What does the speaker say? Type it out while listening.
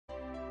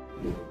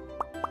Hi.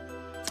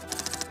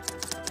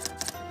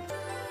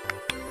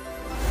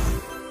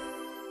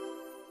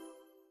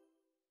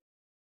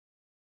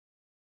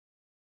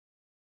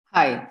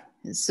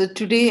 So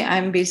today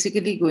I'm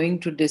basically going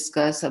to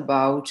discuss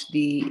about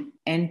the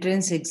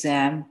entrance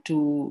exam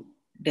to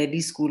Delhi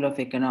School of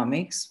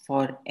Economics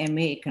for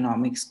MA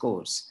Economics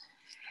course.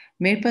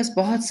 मेरे पास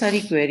बहुत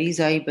सारी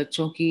queries आई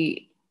बच्चों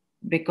की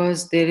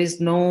because there is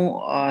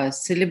no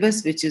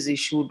syllabus which is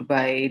issued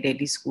by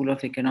Delhi School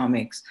of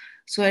Economics.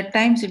 So at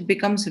times it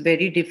becomes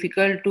very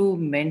difficult to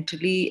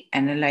mentally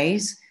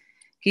analyze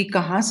कि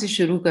कहाँ से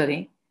शुरू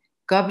करें,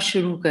 कब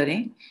शुरू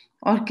करें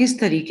और किस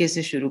तरीके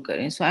से शुरू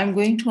करें. So I'm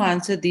going to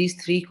answer these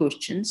three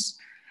questions.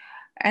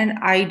 And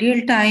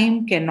ideal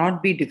time can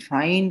not be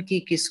defined कि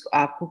किस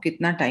आपको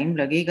कितना टाइम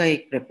लगेगा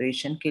एक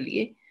प्रिपरेशन के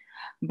लिए.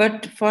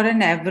 But for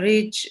an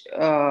average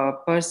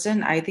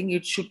person, I think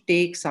it should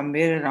take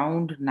somewhere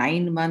around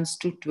 9 months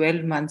to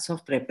 12 months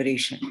of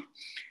preparation.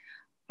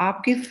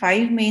 आपके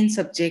 5 main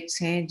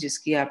subjects हैं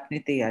जिसकी आपने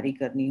तैयारी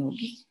करनी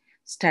होगी.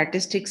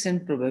 स्टैटिस्टिक्स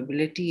एंड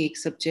प्रोबेबिलिटी एक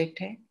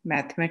सब्जेक्ट है,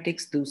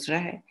 मैथमेटिक्स दूसरा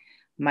है,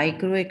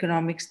 माइक्रो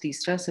इकोनॉमिक्स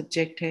तीसरा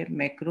सब्जेक्ट है,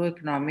 मैक्रो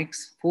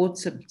इकोनॉमिक्स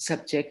फोर्थ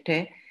सब्जेक्ट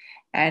है,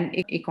 एंड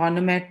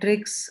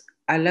इकोनोमेट्रिक्स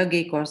अलग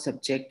एक और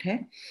सब्जेक्ट है.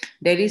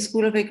 दिल्ली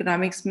स्कूल ऑफ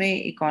इकोनॉमिक्स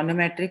में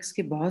इकोनोमेट्रिक्स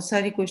के बहुत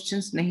सारे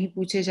क्वेश्चंस नहीं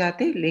पूछे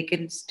जाते,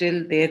 लेकिन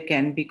still there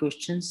can be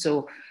questions,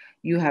 so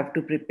you have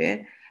to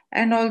prepare.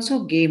 And also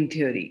game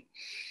theory.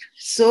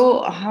 सो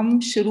हम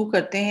शुरू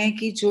करते हैं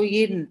कि जो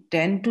ये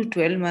 10 to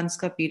 12 मंथ्स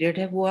का पीरियड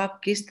है वो आप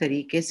किस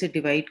तरीके से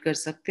डिवाइड कर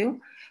सकते हो,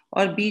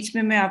 और बीच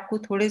में मैं आपको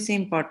थोड़े से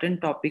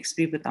इंपॉर्टेंट टॉपिक्स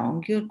भी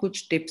बताऊंगी और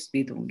कुछ टिप्स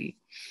भी दूंगी.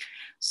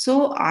 सो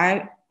I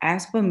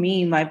as per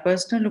me my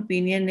personal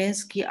opinion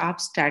is कि आप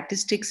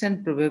स्टैटिस्टिक्स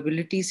एंड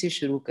प्रोबेबिलिटी से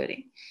शुरू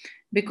करें,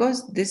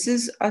 because this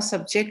is a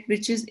subject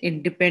which is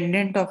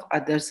independent of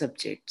other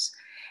subjects.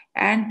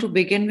 And to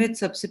begin with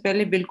सबसे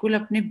पहले बिल्कुल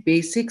अपने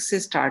बेसिक्स से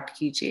स्टार्ट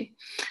कीजिए.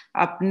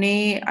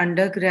 अपने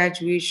अंडर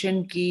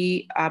ग्रेजुएशन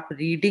की आप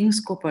रीडिंग्स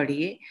को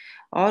पढ़िए,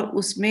 और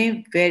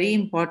उसमें वेरी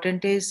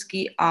इंपॉर्टेंट है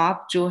कि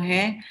आप जो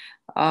हैं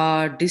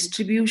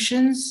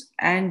distributions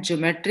and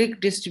geometric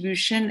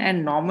distribution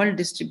and normal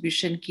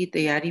distribution की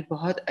तैयारी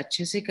बहुत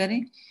अच्छे से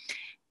करें.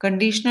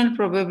 Conditional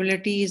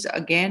probability is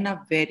again a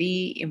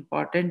very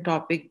important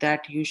topic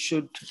that you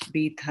should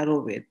be thorough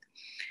with.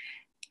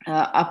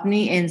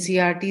 अपनी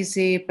एनसीईआरटी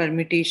से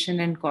परमिटेशन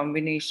एंड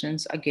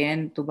कॉम्बिनेशंस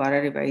अगेन दोबारा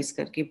रिवाइज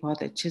करके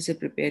बहुत अच्छे से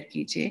प्रिपेयर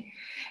कीजिए.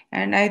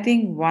 And I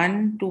think 1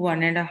 to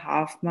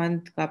 1.5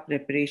 month का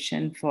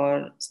preparation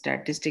for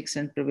statistics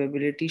and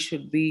probability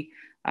should be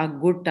a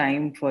good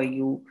time for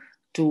you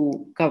to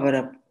cover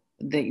up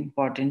the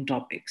important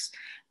topics.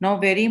 Now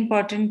very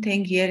important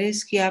thing here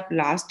is कि आप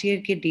last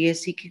year के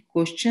DSC के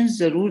questions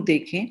जरूर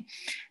देखें.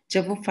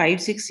 जब वो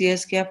 5-6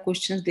 years के आप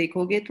क्वेश्चंस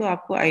देखोगे तो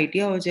आपको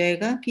आइडिया हो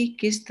जाएगा कि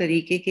किस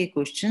तरीके के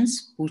क्वेश्चंस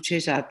पूछे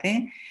जाते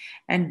हैं,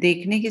 एंड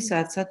देखने के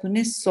साथ साथ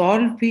उन्हें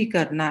सॉल्व भी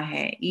करना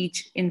है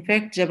ईच.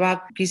 इनफैक्ट जब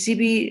आप किसी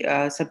भी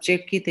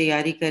सब्जेक्ट की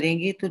तैयारी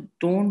करेंगे तो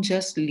don't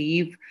just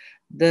leave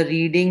the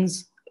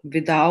readings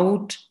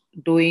without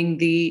doing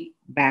the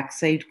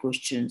backside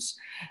questions.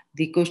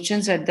 The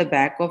questions at the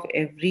back of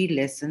every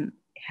lesson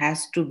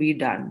has to be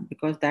done,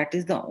 because that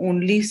is the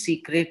only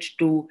secret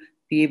to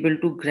be able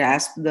to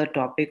grasp the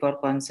topic or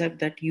concept,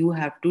 that you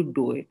have to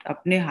do it.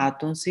 अपने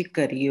हाथों से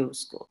करिए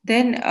उसको.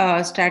 Then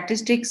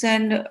statistics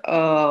and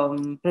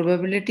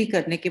probability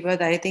करने के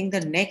बाद I think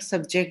the next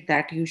subject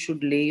that you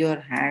should lay your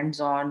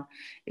hands on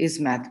is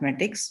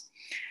mathematics,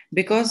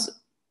 because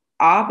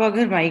आप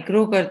अगर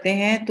माइक्रो करते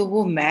हैं तो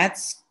वो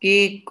मैथ्स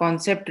के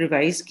कॉन्सेप्ट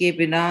रिवाइज किए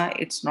बिना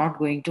it's not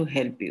going to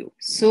help you.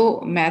 So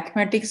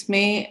mathematics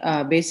में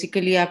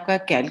बेसिकली आपका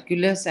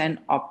calculus and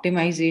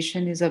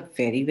optimisation is a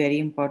very very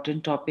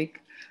important topic.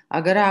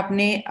 अगर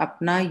आपने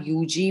अपना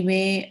यूजी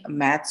में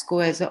मैथ्स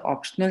को एज अ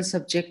ऑप्शनल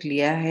सब्जेक्ट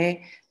लिया है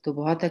तो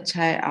बहुत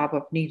अच्छा है, आप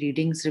अपनी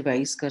रीडिंग्स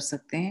रिवाइज कर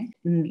सकते हैं.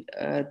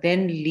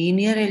 Then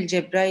linear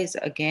algebra is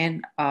again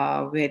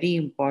a very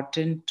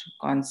important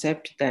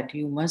concept that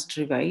you must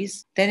revise.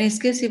 Then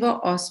इसके सिवा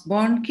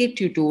ऑसबॉर्न के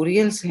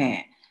ट्यूटोरियल्स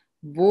हैं,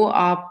 वो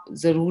आप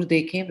जरूर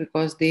देखें,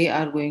 because they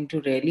are going to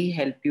really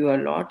help you a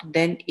lot.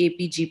 Then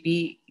AP GP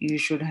you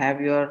should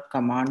have your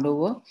command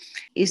over.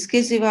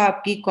 इसके सिवा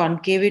आपकी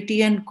concavity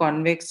and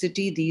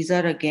convexity, these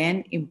are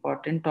again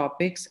important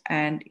topics,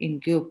 and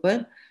इनके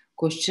ऊपर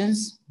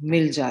क्वेश्चंस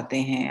मिल जाते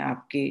हैं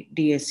आपके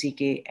डीएससी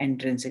के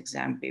एंट्रेंस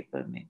एग्जाम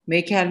पेपर में.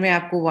 मेरे ख्याल में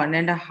आपको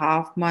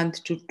 1.5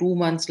 month to 2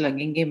 months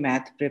लगेंगे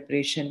मैथ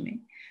प्रिपरेशन में.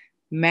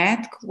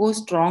 मैथ को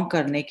स्ट्रॉन्ग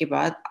करने के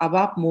बाद अब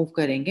आप मूव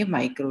करेंगे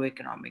माइक्रो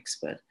इकोनॉमिक्स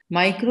पर.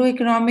 Micro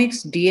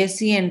economics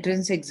DSC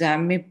entrance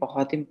exam में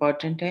बहुत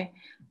इंपॉर्टेंट है.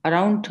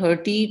 Around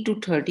 30 to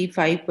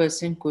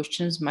 35%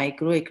 questions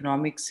micro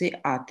economics से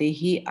आते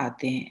ही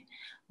आते हैं.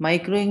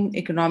 माइक्रो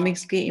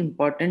इकोनॉमिक्स के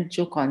इम्पॉर्टेंट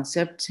जो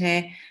कॉन्सेप्ट्स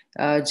हैं,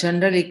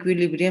 जनरल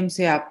इक्विलिब्रियम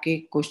से आपके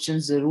क्वेश्चन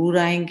जरूर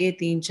आएंगे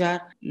 3-4.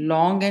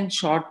 Long and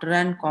short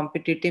run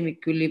competitive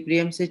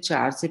equilibrium से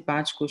 4 से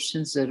 5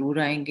 क्वेश्चन जरूर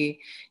आएंगे.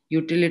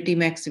 Utility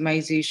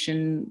maximisation,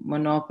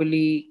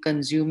 monopoly,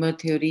 consumer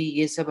theory,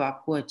 ये सब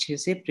आपको अच्छे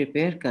से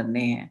प्रिपेयर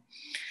करने हैं।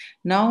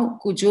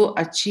 नाउ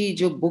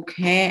जो बुक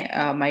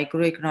है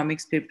माइक्रो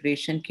इकोनॉमिक्स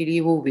प्रिपरेशन के लिए,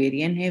 वो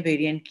वेरिएंट है।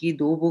 वेरिएंट की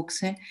 2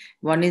 बुक्स हैं।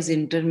 One is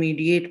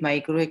intermediate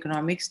micro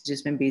economics,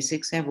 जिसमें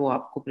बेसिक्स हैं, वो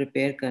आपको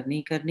प्रिपेयर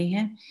करनी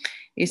है।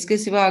 इसके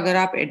सिवा अगर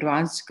आप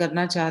एडवांस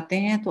करना चाहते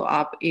हैं तो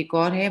आप एक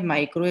और है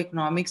micro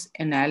economics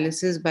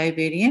analysis bye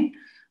variant,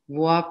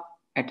 वो आप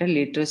at a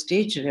later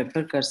stage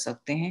refer कर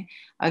सकते हैं।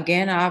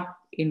 अगेन आप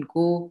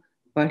इनको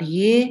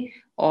पढ़िए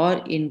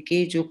और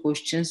इनके जो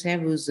क्वेश्चंस हैं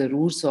वो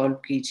जरूर सॉल्व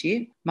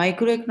कीजिए।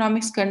 माइक्रो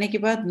इकोनॉमिक्स करने के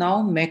बाद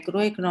now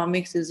macro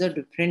economics is a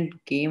different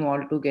game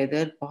all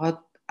together.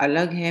 बहुत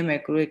अलग है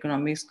मैक्रो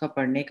इकोनॉमिक्स का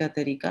पढ़ने का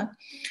तरीका।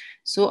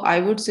 सो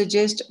I would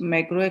suggest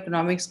macro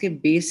economics के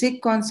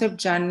बेसिक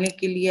कॉन्सेप्ट जानने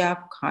के लिए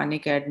आप खान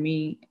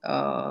एकेडमी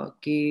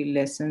के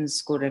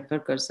लेसन्स को रेफर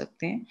कर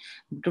सकते हैं,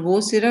 तो वो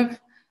सिर्फ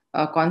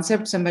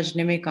कॉन्सेप्ट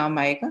समझने में काम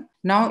आएगा।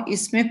 नाउ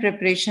इसमें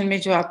प्रिपरेशन में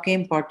जो आपके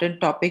इम्पोर्टेंट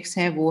टॉपिक्स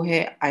हैं वो है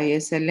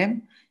ISLM,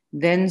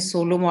 देन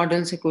सोलो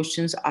मॉडल से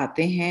क्वेश्चंस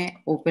आते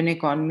हैं, open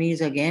economy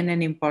is again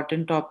an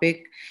important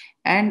topic,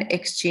 and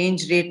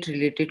exchange rate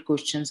related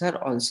questions are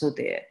also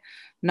there.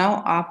 Now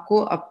आपको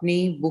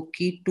अपनी बुक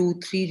की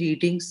 2-3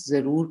 रीडिंग्स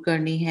जरूर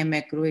करनी है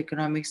मैक्रो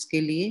इकोनॉमिक्स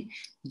के लिए।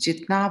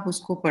 जितना आप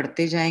उसको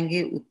पढ़ते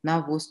जाएंगे उतना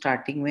वो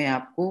स्टार्टिंग में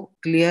आपको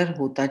क्लियर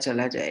होता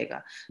चला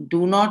जाएगा।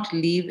 Do not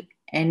leave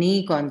any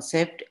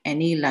concept,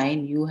 any line,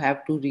 you have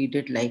to read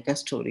it like a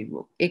story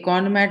book.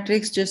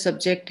 Econometrics जो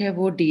सब्जेक्ट है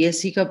वो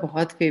DSE का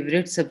बहुत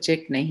फेवरेट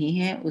सब्जेक्ट नहीं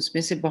है।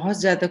 उसमें से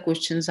बहुत ज्यादा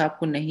क्वेश्चंस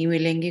आपको नहीं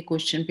मिलेंगे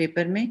क्वेश्चन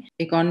पेपर में।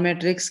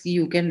 इकोनोमेट्रिक्स की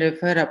यू कैन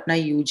रेफर अपना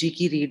UG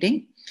की रीडिंग।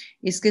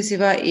 इसके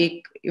सिवा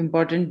एक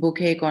इम्पॉर्टेंट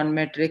बुक है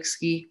इकोनोमेट्रिक्स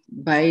की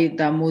बाय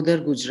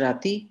दामोदर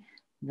गुजराती,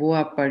 वो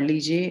आप पढ़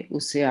लीजिए,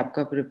 उससे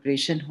आपका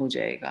प्रिपरेशन हो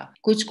जाएगा।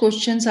 कुछ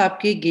क्वेश्चंस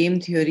आपके गेम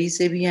थ्योरी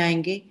से भी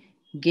आएंगे।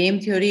 गेम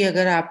थ्योरी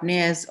अगर आपने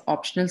एज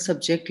ऑप्शनल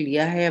सब्जेक्ट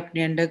लिया है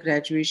अपने अंडर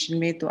ग्रेजुएशन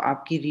में, तो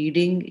आपकी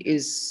reading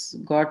is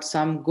got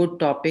some good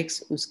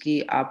topics, उसकी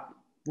आप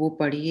वो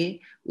पढ़िए,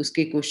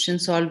 उसके क्वेश्चन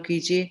सॉल्व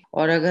कीजिए।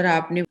 और अगर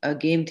आपने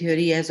game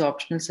theory as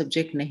optional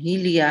subject नहीं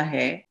लिया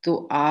है तो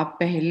आप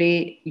पहले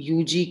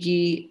UG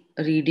की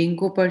रीडिंग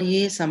को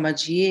पढ़िए,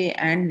 समझिए,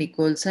 एंड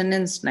निकोलसन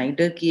एंड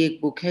स्नाइडर की एक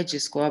बुक है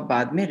जिसको आप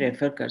बाद में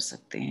रेफर कर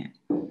सकते हैं।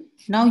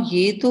 नाउ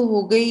ये तो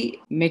हो गई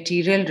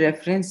मटेरियल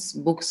रेफरेंस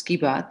बुक्स की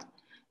बात।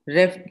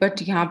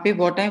 बट यहाँ पे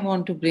what I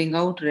want to bring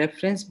out,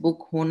 reference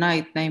book होना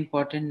इतना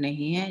इम्पोर्टेंट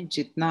नहीं है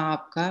जितना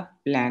आपका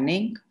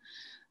प्लानिंग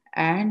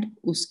एंड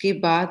उसके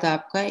बाद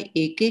आपका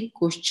एक एक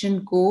क्वेश्चन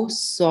को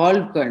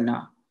सॉल्व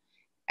करना।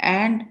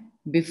 And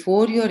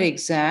before your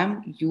exam,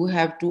 you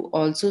have to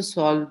also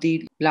solve the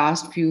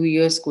last few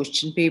years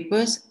question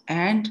papers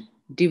and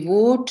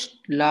devote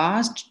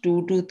last 2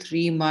 to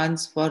 3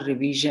 months for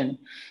revision.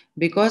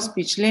 Because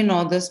पिछले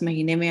 9-10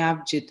 महीने में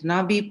आप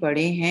जितना भी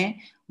पढ़े हैं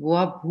वो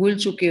आप भूल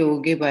चुके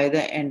होगे by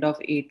the end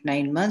of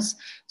 8-9 months.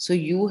 So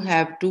you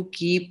have to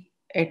keep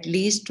at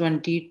least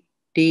 20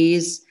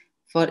 days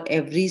for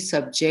every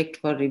subject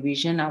for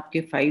revision.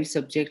 आपके 5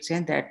 subjects हैं,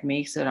 that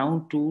makes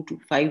around 2 to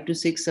 5 to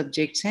 6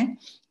 subjects हैं,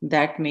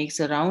 that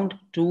makes around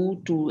 2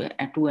 to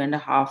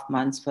 2.5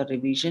 months for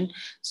revision.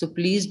 So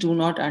please do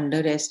not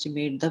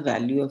underestimate the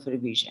value of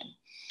revision.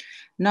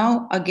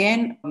 Now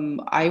again,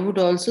 I would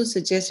also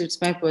suggest,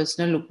 it's my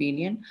personal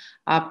opinion,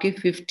 आपके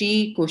 50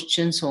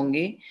 questions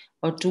होंगे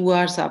और 2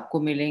 hours आपको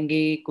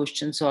मिलेंगे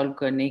question solve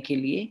करने के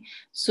लिए।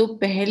 सो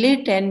पहले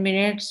 10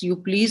 minutes you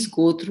please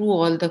go through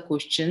all the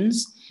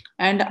questions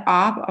and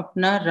आप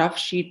अपना रफ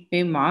शीट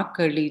पे मार्क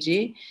कर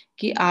लीजिए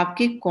कि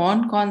आपके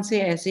कौन कौन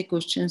से ऐसे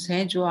क्वेश्चंस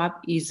हैं जो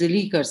आप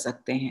इजीली कर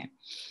सकते हैं।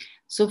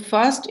 So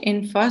first, in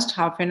first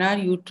half an hour,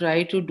 you try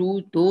to do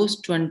those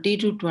 20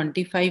 to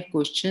 25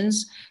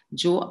 questions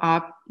जो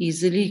आप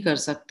easily कर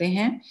सकते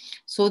हैं,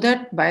 so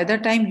that by the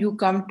time you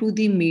come to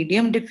the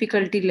medium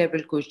difficulty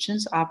level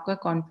questions, आपका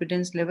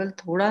confidence level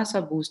थोड़ा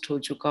सा boost हो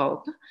चुका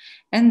होगा,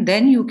 and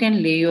then you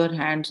can lay your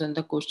hands on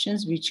the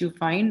questions which you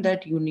find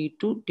that you need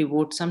to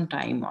devote some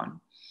time on.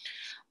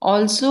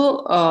 Also,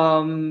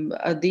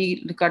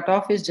 the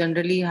cutoff is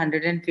generally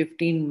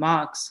 115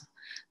 marks.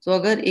 तो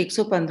अगर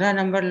 115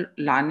 number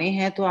लाने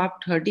हैं तो आप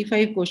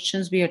 35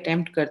 क्वेश्चंस भी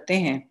अटेम्प्ट करते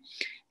हैं,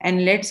 एंड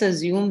लेट्स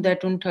अज्यूम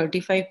दैट उन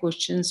 35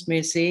 क्वेश्चंस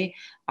में से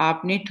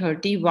आपने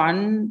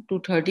 31 to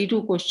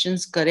 32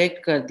 क्वेश्चंस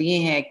करेक्ट कर दिए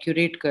हैं,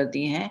 एक्यूरेट कर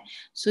दिए हैं,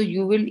 so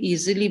you will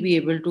easily be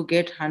able to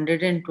get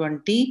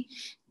 120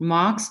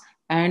 marks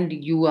and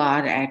you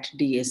are at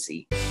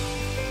DSE.